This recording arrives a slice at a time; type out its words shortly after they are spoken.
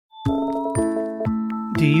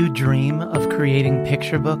Do you dream of creating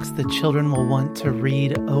picture books that children will want to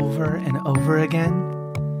read over and over again?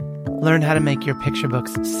 Learn how to make your picture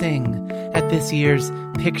books sing at this year's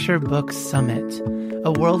Picture Book Summit,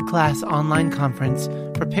 a world-class online conference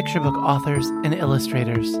for picture book authors and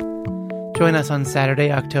illustrators. Join us on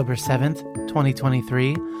Saturday, October 7th,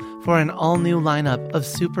 2023, for an all-new lineup of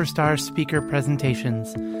superstar speaker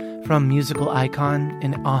presentations from musical icon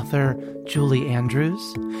and author Julie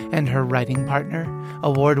Andrews and her writing partner,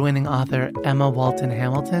 award-winning author Emma Walton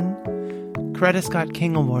Hamilton, Coretta Scott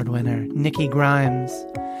King Award winner Nikki Grimes,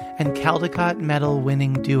 and Caldecott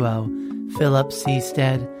Medal-winning duo Philip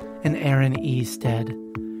Seastead and Aaron E. Stead.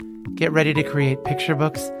 Get ready to create picture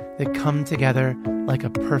books that come together like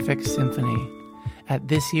a perfect symphony at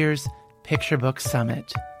this year's Picture Book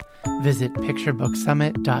Summit. Visit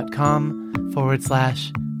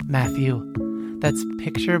picturebooksummit.com/Matthew. That's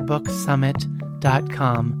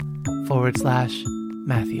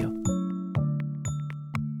picturebooksummit.com/Matthew.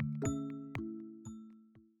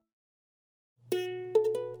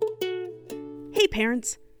 Hey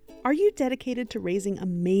parents, are you dedicated to raising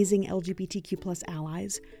amazing LGBTQ+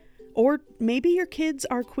 allies? Or maybe your kids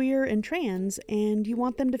are queer and trans and you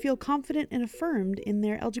want them to feel confident and affirmed in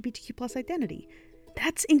their LGBTQ+ identity.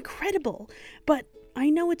 That's incredible, but I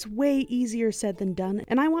know it's way easier said than done,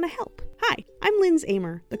 and I want to help. Hi, I'm Linz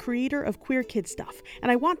Amer, the creator of Queer Kid Stuff, and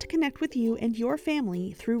I want to connect with you and your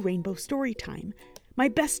family through Rainbow Storytime. My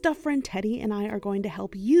best stuff friend Teddy and I are going to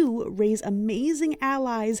help you raise amazing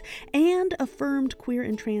allies and affirmed queer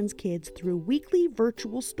and trans kids through weekly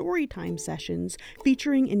virtual storytime sessions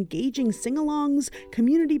featuring engaging sing-alongs,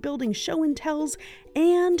 community-building show and tells,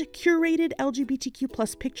 and curated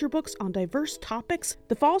LGBTQ+ picture books on diverse topics.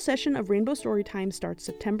 The fall session of Rainbow Storytime starts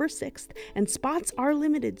September 6th, and spots are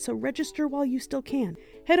limited, so register while you still can.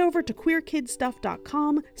 Head over to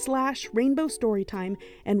queerkidstuff.com/Rainbow Storytime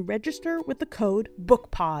and register with the code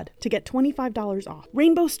BOOKPOD to get $25 off.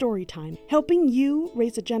 Rainbow Storytime, helping you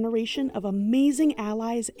raise a generation of amazing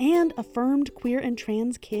allies and affirmed queer and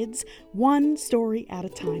trans kids, one story at a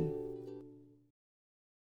time.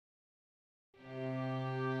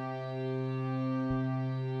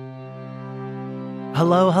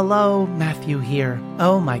 Hello, Matthew here.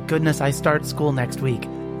 Oh my goodness, I start school next week.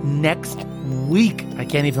 Next week! I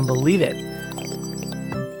can't even believe it.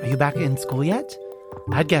 Are you back in school yet?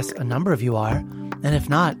 I'd guess a number of you are, and if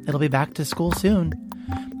not, it'll be back to school soon.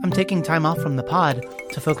 I'm taking time off from the pod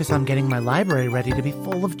to focus on getting my library ready to be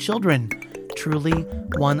full of children. Truly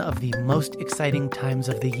one of the most exciting times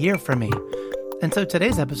of the year for me. And so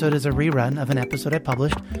today's episode is a rerun of an episode I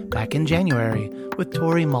published back in January with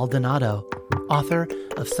Torrey Maldonado, author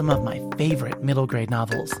of some of my favorite middle grade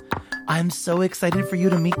novels. I'm so excited for you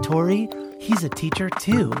to meet Torrey. He's a teacher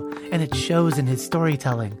too, and it shows in his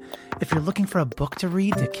storytelling. If you're looking for a book to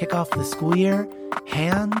read to kick off the school year,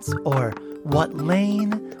 Hands or What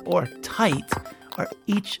Lane or Tight are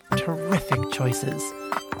each terrific choices.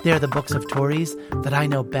 They're the books of Torrey's that I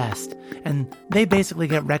know best, and they basically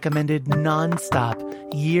get recommended nonstop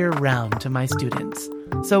year-round to my students.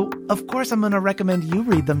 So, of course, I'm going to recommend you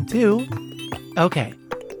read them too. Okay,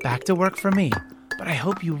 back to work for me, but I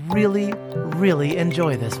hope you really, really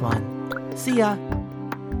enjoy this one. See ya!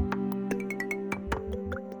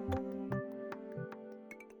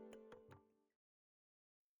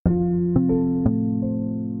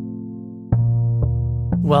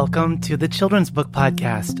 Welcome to the Children's Book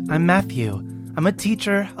Podcast. I'm Matthew. I'm a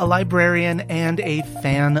teacher, a librarian, and a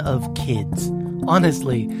fan of kids.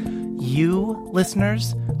 Honestly, you,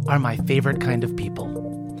 listeners, are my favorite kind of people.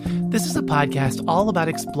 This is a podcast all about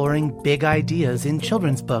exploring big ideas in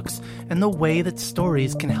children's books and the way that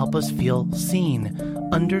stories can help us feel seen,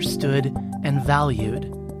 understood, and valued.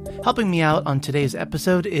 Helping me out on today's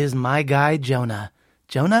episode is my guy, Jonah.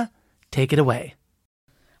 Jonah, take it away.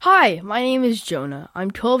 Hi, my name is Jonah. I'm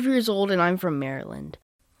 12 years old and I'm from Maryland.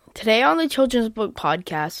 Today on the Children's Book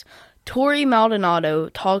Podcast, Torrey Maldonado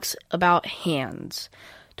talks about Hands.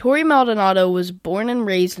 Torrey Maldonado was born and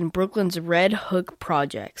raised in Brooklyn's Red Hook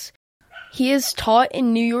Projects. He has taught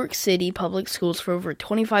in New York City public schools for over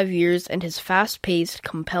 25 years, and his fast-paced,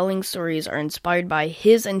 compelling stories are inspired by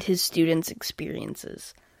his and his students'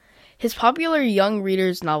 experiences. His popular young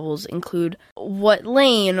readers' novels include What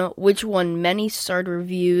Lane, which won many starred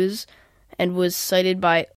reviews and was cited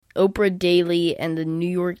by Oprah Daily and the New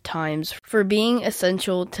York Times for being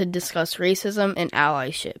essential to discuss racism and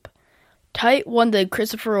allyship. Tight won the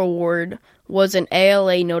Christopher Award, was an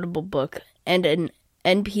ALA notable book, and an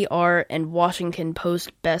NPR and Washington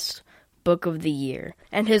Post Best Book of the Year.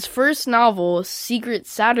 And his first novel, Secret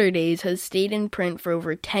Saturdays, has stayed in print for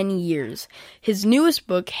over 10 years. His newest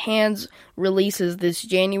book, Hands, releases this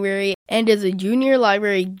January and is a Junior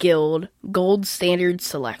Library Guild Gold Standard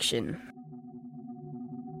selection.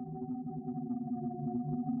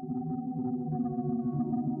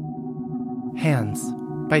 Hands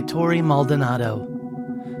by Torrey Maldonado.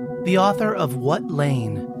 The author of What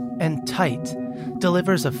Lane and Tight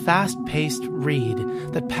delivers a fast-paced read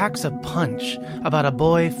that packs a punch about a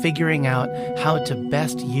boy figuring out how to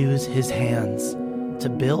best use his hands, to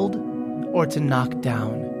build or to knock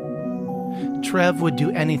down. Trev would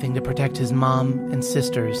do anything to protect his mom and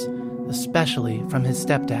sisters, especially from his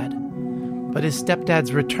stepdad. But his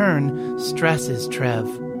stepdad's return stresses Trev,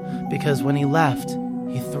 because when he left,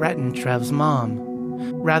 he threatened Trev's mom.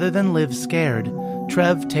 Rather than live scared,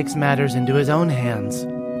 Trev takes matters into his own hands,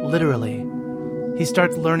 literally. He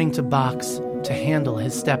starts learning to box to handle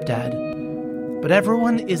his stepdad. But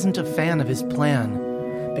everyone isn't a fan of his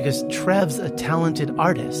plan, because Trev's a talented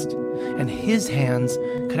artist, and his hands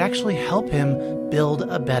could actually help him build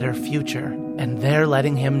a better future, and they're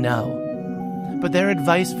letting him know. But their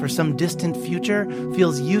advice for some distant future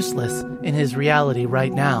feels useless in his reality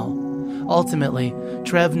right now. Ultimately,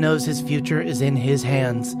 Trev knows his future is in his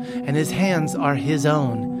hands, and his hands are his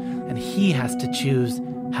own, and he has to choose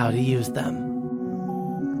how to use them.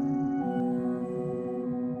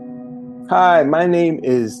 Hi, my name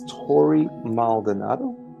is Torrey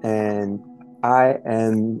Maldonado, and I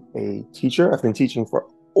am a teacher. I've been teaching for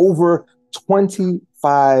over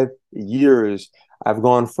 25 years. I've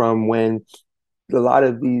gone from when a lot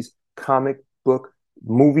of these comic book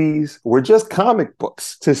movies were just comic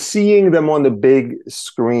books to seeing them on the big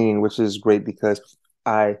screen, which is great because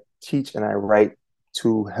I teach and I write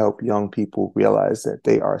to help young people realize that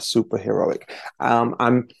they are superheroic.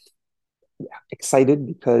 I'm excited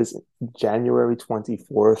because January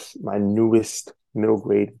 24th, my newest middle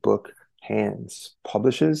grade book, Hands,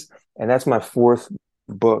 publishes, and that's my fourth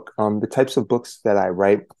book. The types of books that I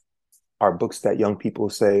write are books that young people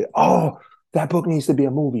say, oh, that book needs to be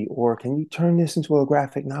a movie, or can you turn this into a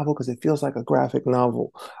graphic novel because it feels like a graphic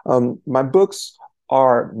novel. My books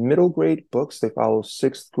are middle grade books. They follow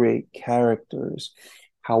sixth grade characters.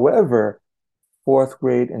 However, fourth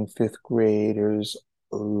grade and fifth graders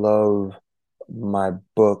love my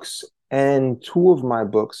books. And two of my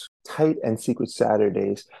books, Tight and Secret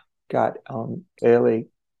Saturdays, got ALA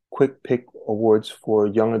Quick Pick Awards for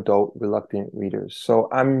young adult reluctant readers. So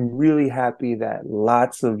I'm really happy that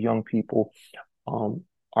lots of young people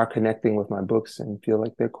are connecting with my books and feel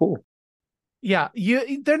like they're cool. Yeah,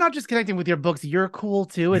 they're not just connecting with your books. You're cool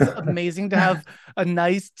too. It's amazing to have a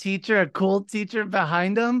nice teacher, a cool teacher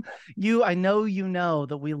behind them. I know you know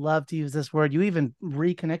that we love to use this word. You even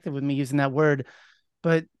reconnected with me using that word.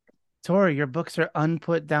 But Torrey, your books are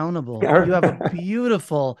unputdownable. You have a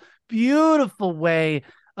beautiful, beautiful way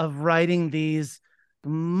of writing these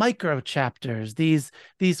micro chapters, these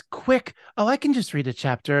quick, I can just read a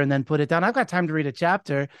chapter and then put it down. I've got time to read a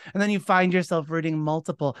chapter. And then you find yourself reading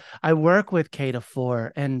multiple. I work with K to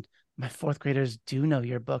 4, and my fourth graders do know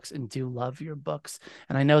your books and do love your books.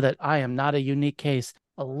 And I know that I am not a unique case.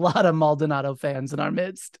 A lot of Maldonado fans in our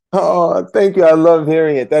midst. Oh, thank you. I love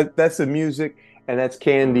hearing it. That's the music and that's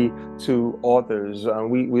candy to authors.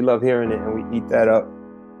 We love hearing it and we eat that up.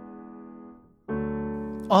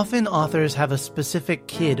 Often authors have a specific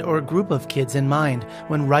kid or group of kids in mind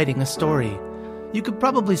when writing a story. You could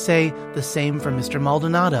probably say the same for Mr.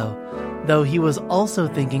 Maldonado, though he was also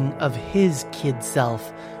thinking of his kid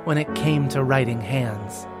self when it came to writing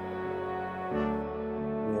Hands.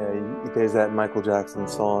 Yeah, there's that Michael Jackson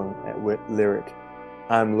song with lyric,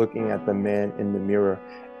 I'm looking at the man in the mirror.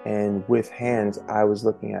 And with Hands, I was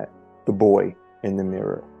looking at the boy in the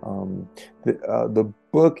mirror. The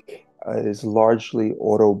book is largely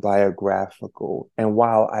autobiographical. And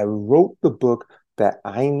while I wrote the book that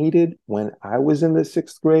I needed when I was in the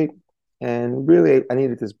sixth grade, and really I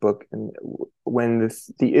needed this book, and when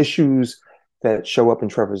the issues that show up in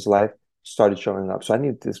Trevor's life started showing up. So I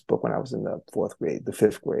needed this book when I was in the fourth grade, the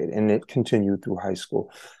fifth grade, and it continued through high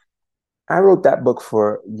school. I wrote that book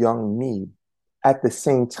for young me. At the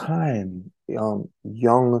same time,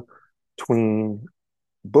 young tween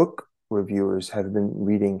book reviewers have been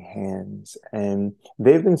reading Hands, and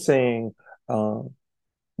they've been saying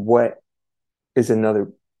what is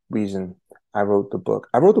another reason I wrote the book.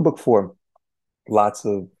 I wrote the book for lots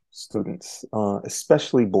of students,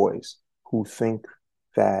 especially boys who think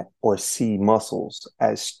that or see muscles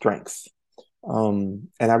as strength. And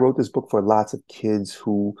I wrote this book for lots of kids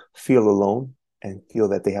who feel alone and feel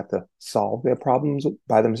that they have to solve their problems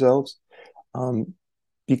by themselves.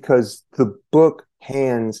 because the book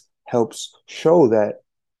Hands helps show that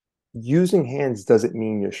using hands doesn't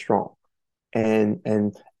mean you're strong,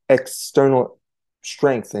 and external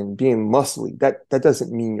strength and being muscly, that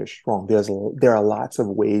doesn't mean you're strong. There are lots of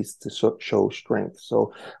ways to show strength.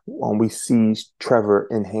 So when we see Trevor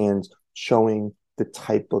in Hands showing the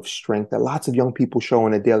type of strength that lots of young people show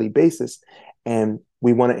on a daily basis, and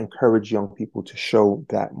we want to encourage young people to show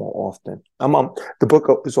that more often. The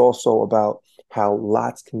book is also about how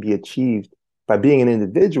lots can be achieved by being an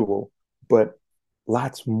individual, but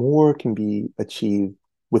lots more can be achieved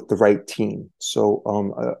with the right team. So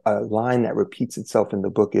a line that repeats itself in the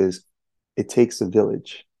book is, it takes a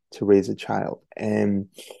village to raise a child. And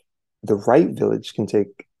the right village can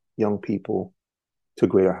take young people to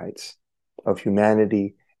greater heights of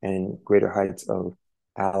humanity and greater heights of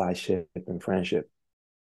allyship and friendship.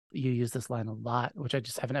 You use this line a lot, which I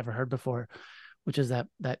just haven't ever heard before, which is that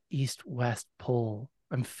east-west pull.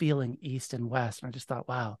 I'm feeling east and west. And I just thought,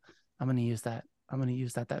 wow, I'm going to use that.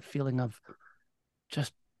 That feeling of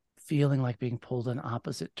just feeling like being pulled in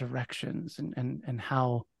opposite directions, and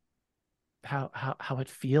how it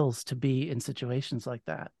feels to be in situations like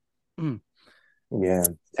that. Yeah.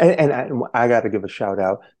 And I got to give a shout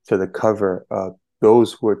out to the cover.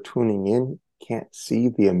 Those who are tuning in can't see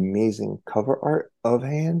the amazing cover art of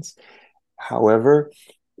Hands. However,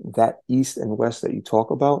 that east and west that you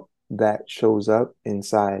talk about, that shows up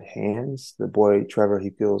inside Hands. The boy Trevor,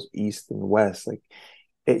 he feels east and west. Like,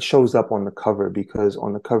 it shows up on the cover, because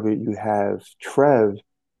on the cover you have Trev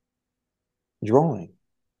drawing.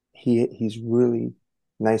 He's really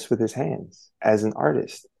nice with his hands as an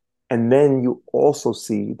artist. And then you also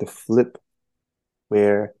see the flip,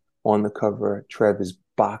 where on the cover Trev is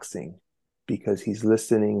boxing because he's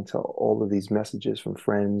listening to all of these messages from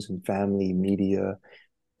friends and family, media,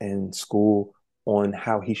 and school on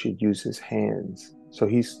how he should use his hands. So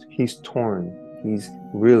he's torn. He's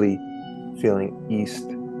really feeling east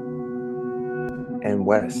and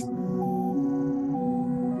west.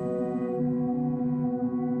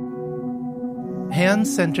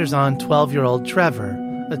 Hands centers on 12-year-old Trevor,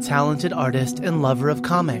 a talented artist and lover of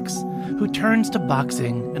comics, who turns to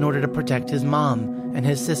boxing in order to protect his mom and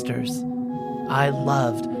his sisters. I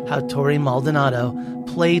loved how Torrey Maldonado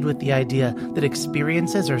played with the idea that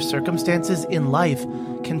experiences or circumstances in life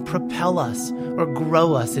can propel us or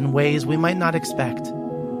grow us in ways we might not expect.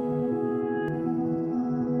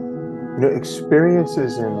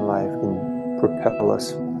 Experiences in life can propel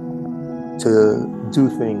us to do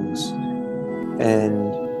things.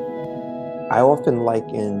 And I often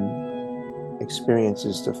liken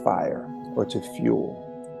experiences to fire or to fuel.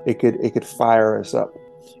 It could fire us up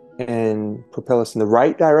and propel us in the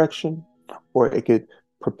right direction, or it could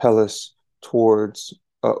propel us towards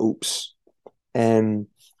oops. And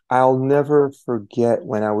I'll never forget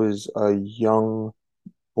when I was a young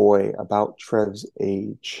boy, about Trev's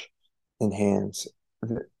age, in Hands.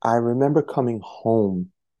 I remember coming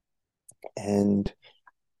home, and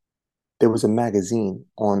there was a magazine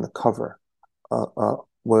on the cover,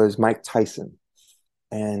 was Mike Tyson.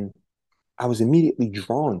 And I was immediately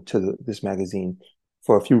drawn to this magazine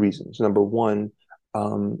for a few reasons. Number one,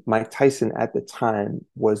 Mike Tyson at the time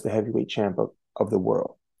was the heavyweight champ of the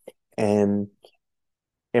world. And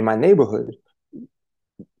in my neighborhood,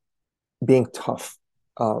 being tough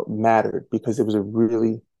mattered, because it was a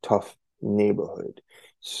really tough neighborhood.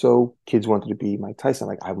 So kids wanted to be Mike Tyson,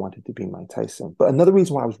 like I wanted to be Mike Tyson. But another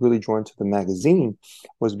reason why I was really drawn to the magazine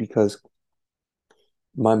was because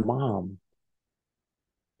my mom,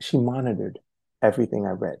 she monitored everything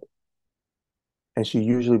I read. And she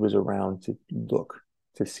usually was around to look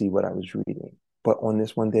to see what I was reading. But on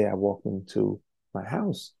this one day, I walked into my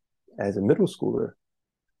house as a middle schooler.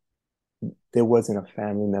 There wasn't a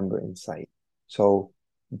family member in sight. So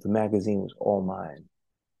the magazine was all mine.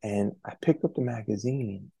 And I picked up the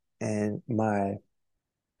magazine, and my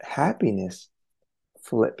happiness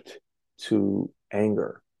flipped to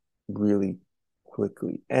anger really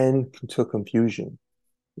quickly, and to confusion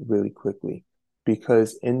really quickly,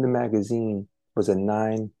 because in the magazine was a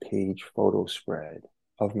 9-page photo spread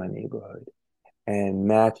of my neighborhood. And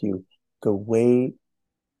Matthew, the way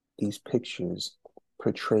these pictures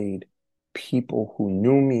portrayed people who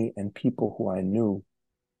knew me and people who I knew,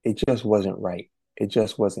 it just wasn't right. It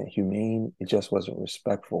just wasn't humane. It just wasn't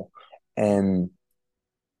respectful. And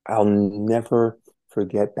I'll never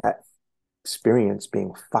forget that experience,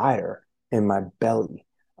 being fire in my belly.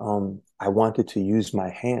 I wanted to use my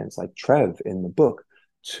hands, like Trev in the book,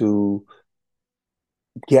 to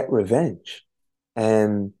get revenge.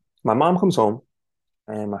 And my mom comes home,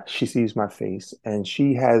 and she sees my face, and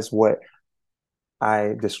she has what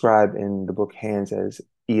I describe in the book Hands as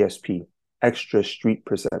ESP, extra street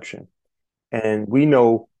perception. And we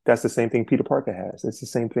know that's the same thing Peter Parker has. It's the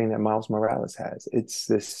same thing that Miles Morales has. It's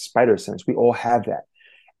this spider sense. We all have that.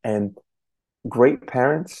 And great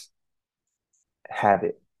parents have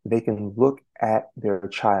it. They can look at their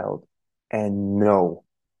child and know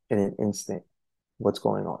in an instant what's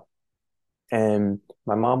going on. And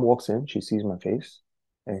my mom walks in, she sees my face,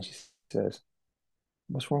 and she says,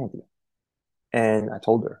 "What's wrong with you?" And I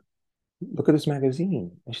told her, "Look at this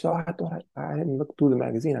magazine." And she said, "Oh, I thought I didn't look through the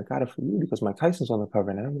magazine. I got it for you because Mike Tyson's on the cover."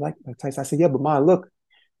 And I don't like Mike Tyson. I said, "Yeah, but Ma, look."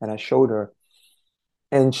 And I showed her.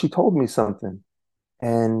 And she told me something.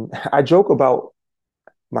 And I joke about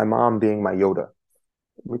my mom being my Yoda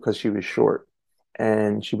because she was short.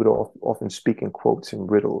 And she would often speak in quotes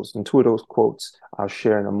and riddles. And two of those quotes I'll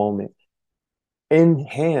share in a moment. In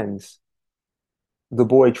Hands, the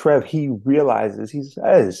boy Trev, he realizes, he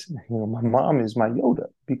says, my mom is my Yoda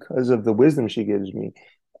because of the wisdom she gives me.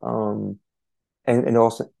 And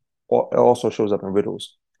also, it also shows up in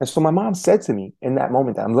riddles. And so my mom said to me in that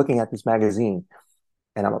moment that I'm looking at this magazine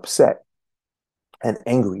and I'm upset and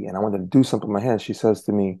angry and I want to do something with my hands. She says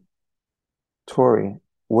to me, "Torrey,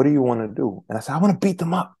 what do you want to do?" And I said, "I want to beat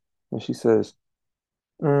them up." And she says,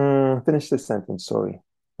 "Finish this sentence, Torrey.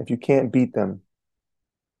 If you can't beat them,"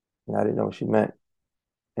 and I didn't know what she meant.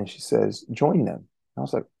 And she says, "Join them." I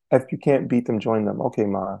was like, "If you can't beat them, join them." Okay,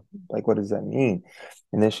 Ma, like, what does that mean?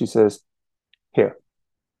 And then she says, "Here,"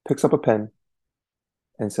 picks up a pen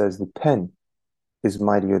and says, "The pen is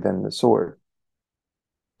mightier than the sword."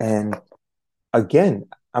 And again,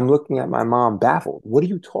 I'm looking at my mom baffled. "What are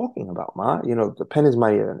you talking about, Ma? The pen is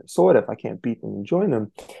mightier than the sword. If I can't beat them, join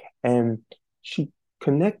them." And she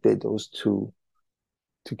connected those two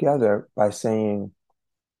together by saying,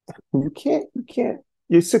 you can't,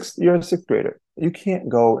 you're a sixth grader. You can't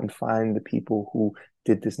go and find the people who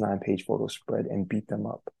did this 9-page photo spread and beat them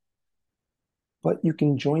up. But you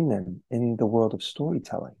can join them in the world of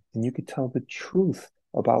storytelling and you could tell the truth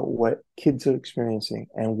about what kids are experiencing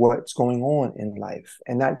and what's going on in life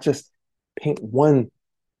and not just paint one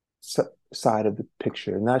side of the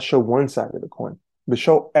picture, not show one side of the coin, but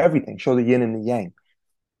show everything, show the yin and the yang.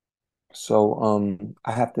 So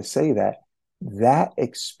I have to say that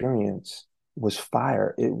experience was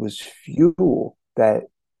fire. It was fuel that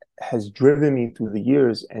has driven me through the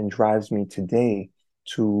years and drives me today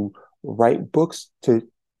to write books to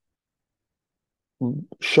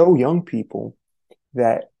show young people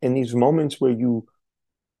that in these moments where you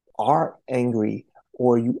are angry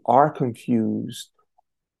or you are confused,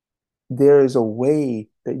 there is a way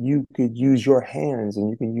that you could use your hands and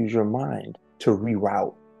you can use your mind to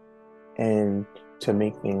reroute and to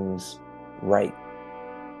make things right.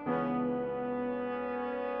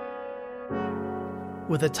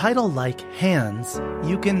 With a title like Hands,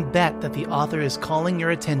 you can bet that the author is calling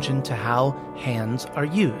your attention to how hands are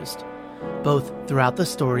used, both throughout the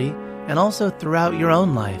story and also throughout your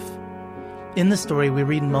own life. In the story, we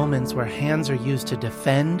read moments where hands are used to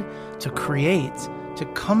defend, to create, to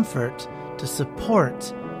comfort, to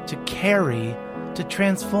support, to carry, to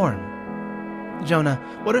transform. Jonah,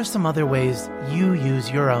 what are some other ways you use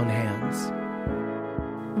your own hands?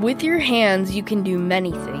 With your hands, you can do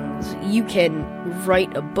many things. You can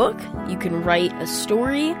write a book, you can write a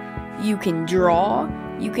story, you can draw,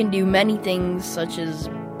 you can do many things such as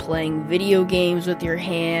playing video games with your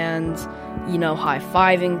hands,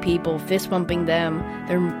 high-fiving people, fist-bumping them.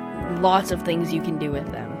 There are lots of things you can do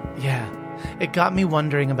with them. Yeah, it got me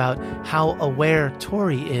wondering about how aware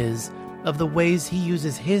Torrey is of the ways he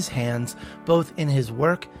uses his hands, both in his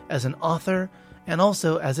work as an author and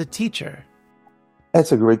also as a teacher.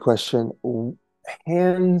 That's a great question.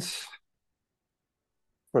 Hands,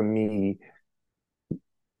 for me,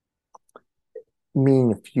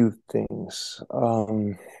 mean a few things.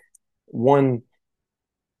 One,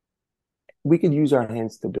 we could use our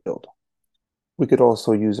hands to build. We could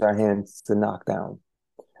also use our hands to knock down.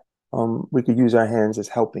 We could use our hands as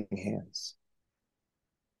helping hands.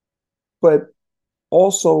 But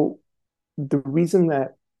also, the reason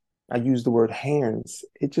that I use the word hands,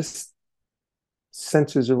 it just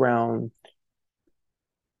centers around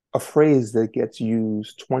a phrase that gets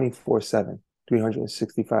used 24/7,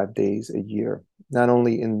 365 days a year, not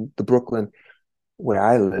only in the Brooklyn where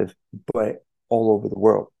I live, but all over the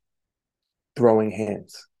world. Throwing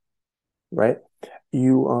hands, right?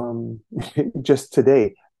 You just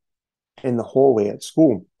today in the hallway at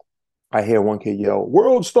school, I hear one kid yell,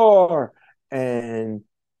 "World Star!" and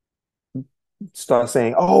start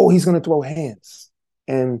saying, "Oh, he's going to throw hands."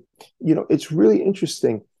 And, it's really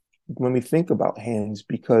interesting when we think about hands,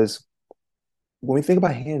 because when we think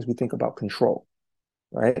about hands, we think about control,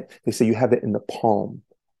 right? They say you have it in the palm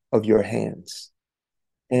of your hands.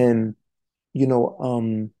 And,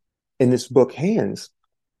 in this book, Hands,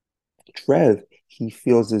 Trev, he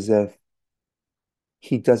feels as if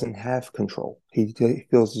he doesn't have control. He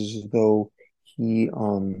feels as though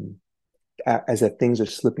as if things are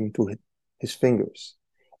slipping through his fingers.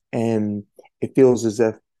 And it feels as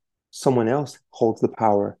if someone else holds the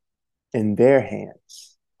power in their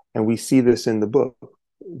hands. And we see this in the book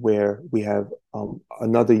where we have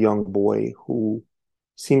another young boy who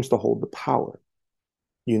seems to hold the power,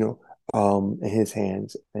 in his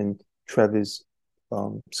hands. And Trev is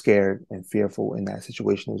scared and fearful in that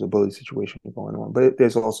situation. There's a bully situation going on, but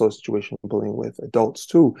there's also a situation of bullying with adults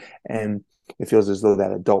too. And it feels as though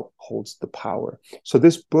that adult holds the power. So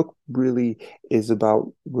this book really is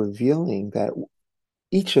about revealing that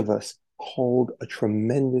each of us hold a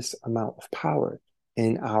tremendous amount of power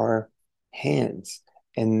in our hands,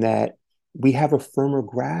 and that we have a firmer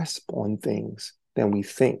grasp on things than we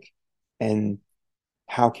think. And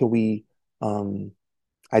how can we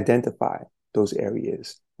identify those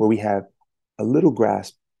areas where we have a little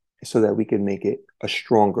grasp so that we can make it a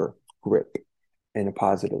stronger grip in a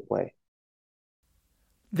positive way?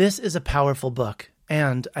 This is a powerful book,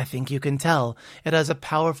 and I think you can tell it has a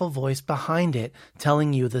powerful voice behind it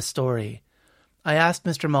telling you the story. I asked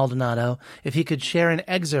Mr. Maldonado if he could share an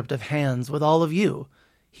excerpt of Hands with all of you.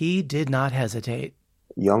 He did not hesitate.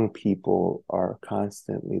 Young people are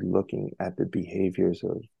constantly looking at the behaviors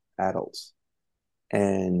of adults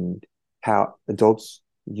and how adults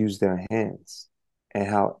use their hands and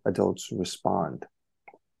how adults respond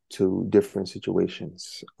to different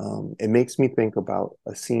situations. It makes me think about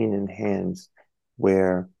a scene in Hands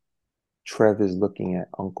where Trev is looking at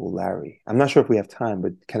Uncle Larry. I'm not sure if we have time,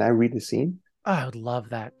 but can I read the scene? I would love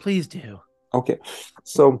that. Please do. Okay.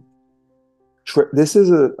 So this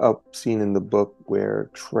is a scene in the book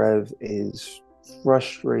where Trev is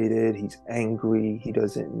frustrated. He's angry. He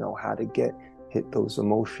doesn't know how to hit those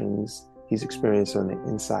emotions he's experienced on the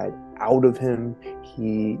inside out of him.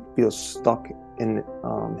 He feels stuck in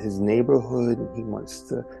his neighborhood. He wants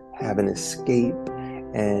to have an escape.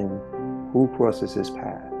 And who crosses his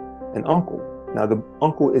path? An uncle. Now, the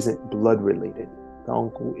uncle isn't blood related. The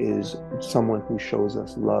uncle is someone who shows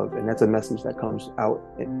us love. And that's a message that comes out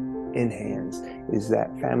in Hands, is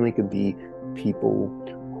that family could be people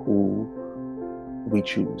who we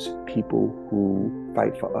choose, people who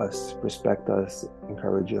fight for us, respect us,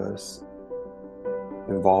 encourage us,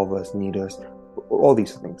 involve us, need us, all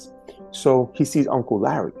these things. So he sees Uncle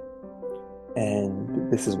Larry, and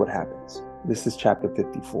this is what happens. This is chapter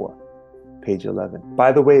 54, page 11.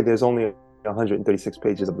 By the way, there's only 136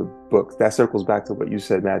 pages of the book. That circles back to what you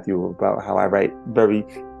said, Matthew, about how I write very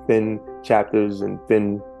thin chapters and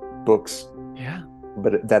thin books. Yeah.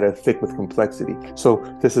 But that are thick with complexity. So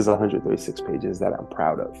this is 136 pages that I'm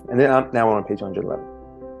proud of. And then now we're on page 111.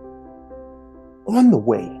 On the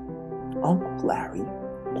way, Uncle Larry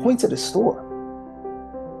points at a store.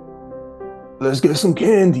 Let's get some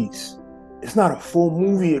candies. It's not a full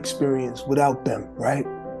movie experience without them, right?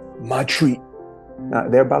 My treat. Now,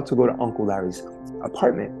 they're about to go to Uncle Larry's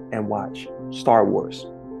apartment and watch Star Wars.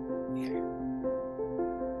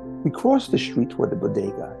 We cross the street toward the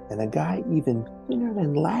bodega, and a guy even thinner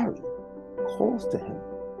than Larry calls to him,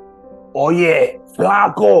 "Oye,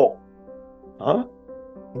 flaco!" Huh?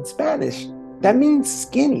 In Spanish, that means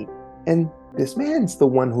skinny. And this man's the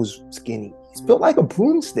one who's skinny. He's built like a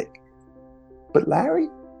broomstick. But Larry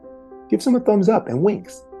gives him a thumbs up and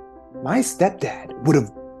winks. My stepdad would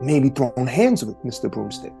have maybe thrown hands with Mr.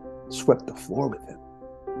 Broomstick, swept the floor with him.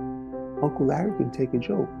 Uncle Larry can take a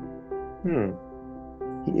joke.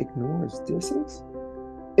 He ignores disses?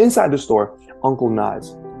 Inside the store, Uncle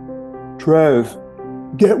nods. Trev,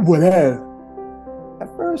 get whatever.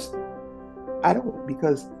 At first, I don't,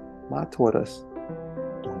 because Ma taught us,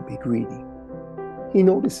 don't be greedy. He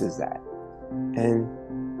notices that. And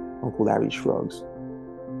Uncle Larry shrugs.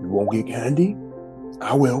 You won't get candy?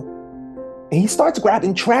 I will. And he starts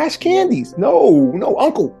grabbing trash candies. No,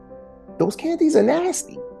 Uncle. Those candies are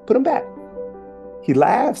nasty. Put them back. He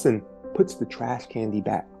laughs and puts the trash candy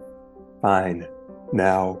back. Fine.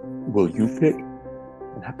 Now, will you pick?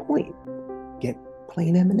 And I point. Get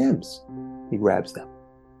plain M&Ms. He grabs them.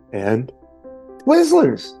 And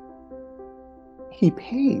Twizzlers. He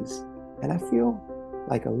pays. And I feel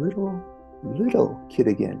like a little kid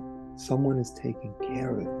again. Someone is taking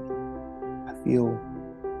care of me. I feel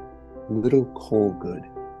little cold good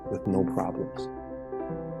with no problems.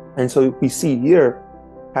 And so we see here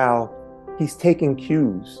how he's taking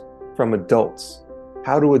cues from adults.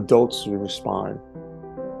 How do adults respond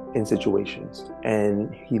in situations?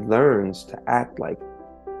 And he learns to act like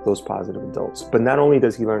those positive adults. But not only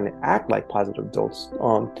does he learn to act like positive adults,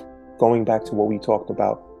 going back to what we talked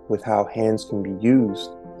about with how hands can be used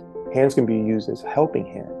as helping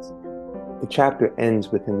hands. The chapter ends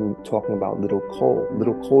with him talking about little Cole.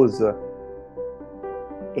 Little Cole is a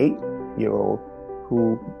 8-year-old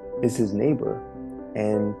who is his neighbor.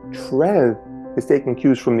 And Trev is taking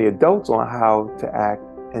cues from the adults on how to act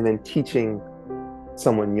and then teaching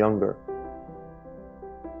someone younger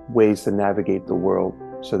ways to navigate the world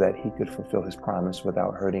so that he could fulfill his promise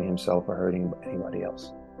without hurting himself or hurting anybody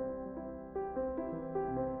else.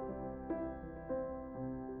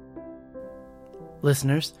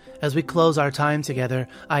 Listeners, as we close our time together,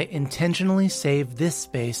 I intentionally saved this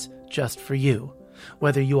space just for you.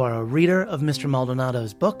 Whether you are a reader of Mr.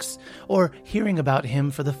 Maldonado's books or hearing about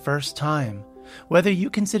him for the first time, whether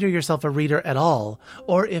you consider yourself a reader at all,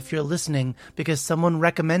 or if you're listening because someone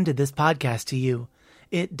recommended this podcast to you,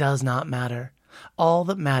 it does not matter. All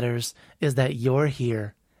that matters is that you're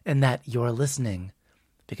here and that you're listening,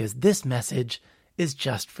 because this message is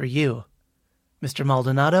just for you. Mr.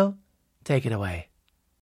 Maldonado, take it away.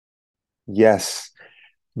 Yes,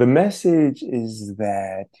 the message is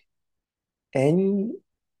that any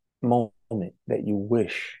moment that you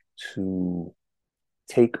wish to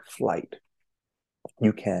take flight,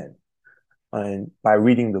 you can, and by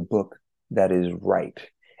reading the book that is right.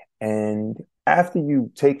 And after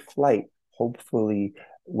you take flight, hopefully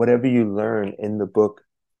whatever you learn in the book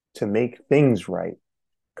to make things right,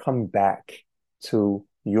 come back to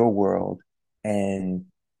your world and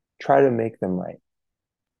try to make them right.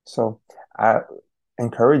 So I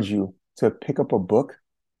encourage you to pick up a book,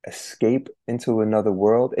 escape into another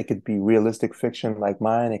world. It could be realistic fiction like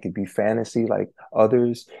mine. It could be fantasy like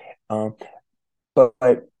others.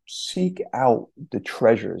 But seek out the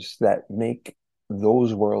treasures that make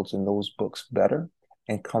those worlds and those books better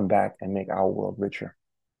and come back and make our world richer.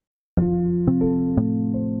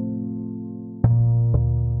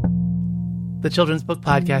 The Children's Book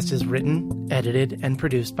Podcast is written, edited, and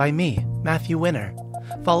produced by me, Matthew Winner.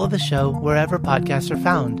 Follow the show wherever podcasts are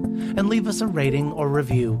found, and leave us a rating or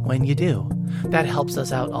review when you do. That helps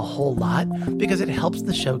us out a whole lot because it helps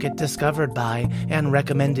the show get discovered by and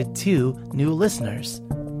recommended to new listeners.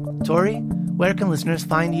 Torrey, where can listeners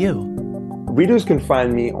find you? Readers can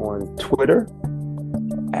find me on Twitter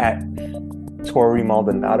at Torrey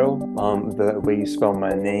Maldonado. The way you spell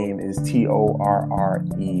my name is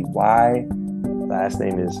Torrey. Last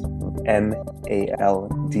name is Maldonado.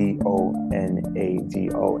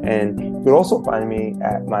 And you can also find me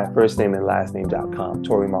at my first name and last name.com,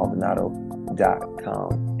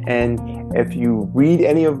 TorreyMaldonado.com. And if you read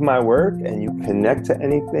any of my work and you connect to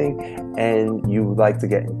anything and you would like to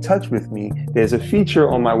get in touch with me, there's a feature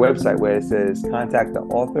on my website where it says contact the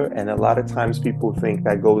author. And a lot of times people think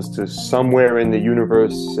that goes to somewhere in the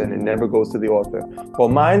universe and it never goes to the author. Well,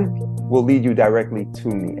 mine will lead you directly to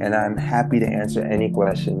me. And I'm happy to answer any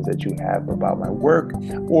questions that you have about my work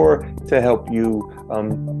or to help you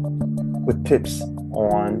with tips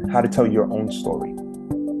on how to tell your own story.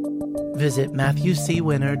 Visit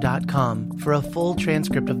MatthewCWinner.com for a full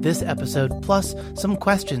transcript of this episode, plus some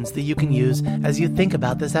questions that you can use as you think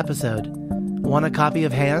about this episode. Want a copy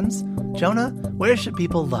of Hands? Jonah, where should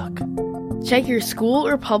people look? Check your school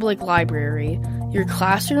or public library, your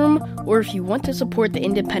classroom, or if you want to support the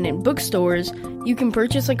independent bookstores, you can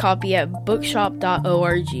purchase a copy at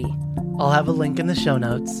bookshop.org. I'll have a link in the show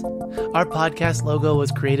notes. Our podcast logo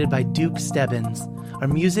was created by Duke Stebbins. Our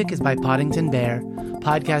music is by Poddington Bear.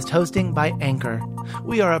 Podcast hosting by Anchor.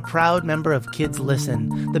 We are a proud member of Kids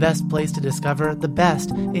Listen, the best place to discover the best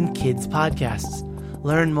in kids podcasts.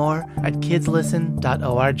 Learn more at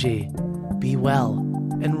kidslisten.org. Be well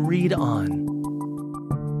and read on.